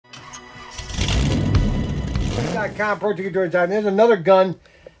ProTinkerToys.com, ProTinkerToys.com. There's another gun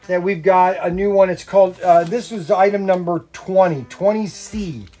that we've got, a new one. It's called, this was item number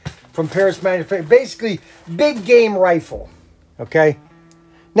 20C from Parris Manufacturing. Basically, big game rifle, okay?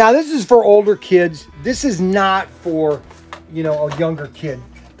 Now, this is for older kids. This is not for, you know, a younger kid.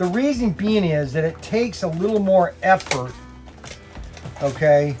 The reason being is that it takes a little more effort,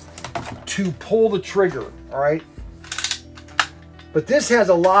 okay, to pull the trigger, all right? But this has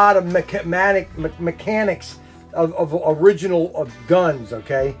a lot of mechanics of original guns,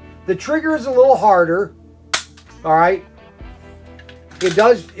 okay? The trigger is a little harder, all right? It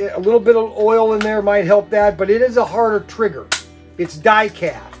does, a little bit of oil in there might help that, but it is a harder trigger. It's die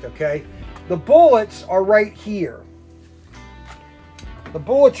cast, okay? The bullets are right here. The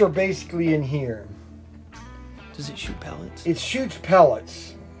bullets are basically in here. Does it shoot pellets? It shoots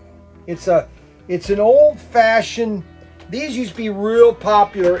pellets. It's an old-fashioned, these used to be real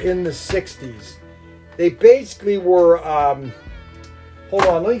popular in the 60s. They basically were, hold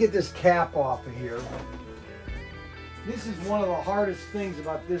on, let me get this cap off of here. This is one of the hardest things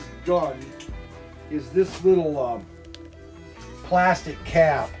about this gun, is this little plastic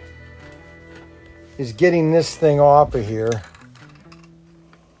cap, is getting this thing off of here.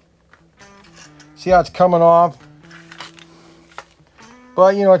 See how it's coming off?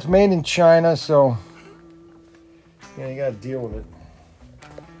 But, you know, it's made in China, so, yeah, you gotta deal with it.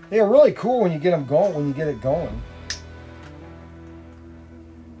 They're really cool when you get them going, when you get it going.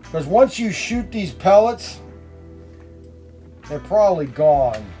 Because once you shoot these pellets, they're probably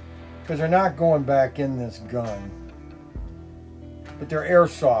gone. Because they're not going back in this gun. But they're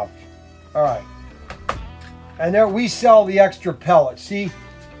airsoft. Alright. And there we sell the extra pellets. See?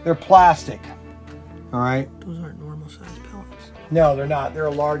 They're plastic. Alright? Those aren't normal size pellets. No, they're not. They're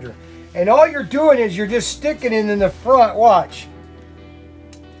larger. And all you're doing is you're just sticking it in the front. Watch.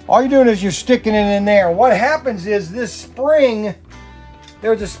 All you're doing is you're sticking it in there. What happens is this spring,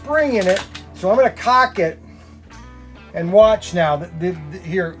 there's a spring in it. So I'm going to cock it and watch now.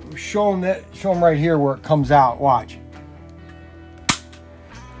 Here, show them right here where it comes out. Watch.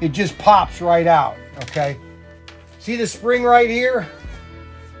 It just pops right out. Okay. See the spring right here?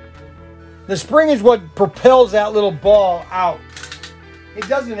 The spring is what propels that little ball out. It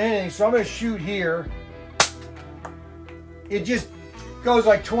doesn't anything, so I'm going to shoot here. It just goes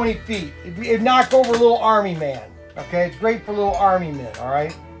like 20 feet. It knocked over a little army man. Okay, it's great for little army men, all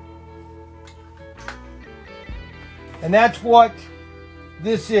right? And that's what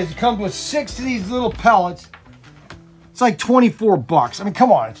this is. It comes with 6 of these little pellets. It's like 24 bucks. I mean,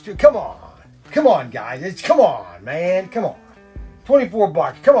 come on. Come on. Come on, guys. Come on, man. Come on. 24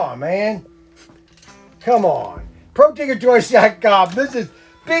 bucks. Come on, man. Come on. ProTinkerToys.com. This is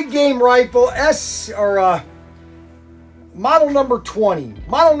big game rifle model number 20.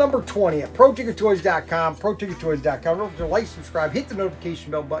 Model number 20 at ProTinkerToys.com. ProTinkerToys.com. Remember to like, subscribe, hit the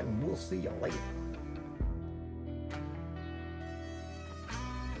notification bell button. We'll see you later.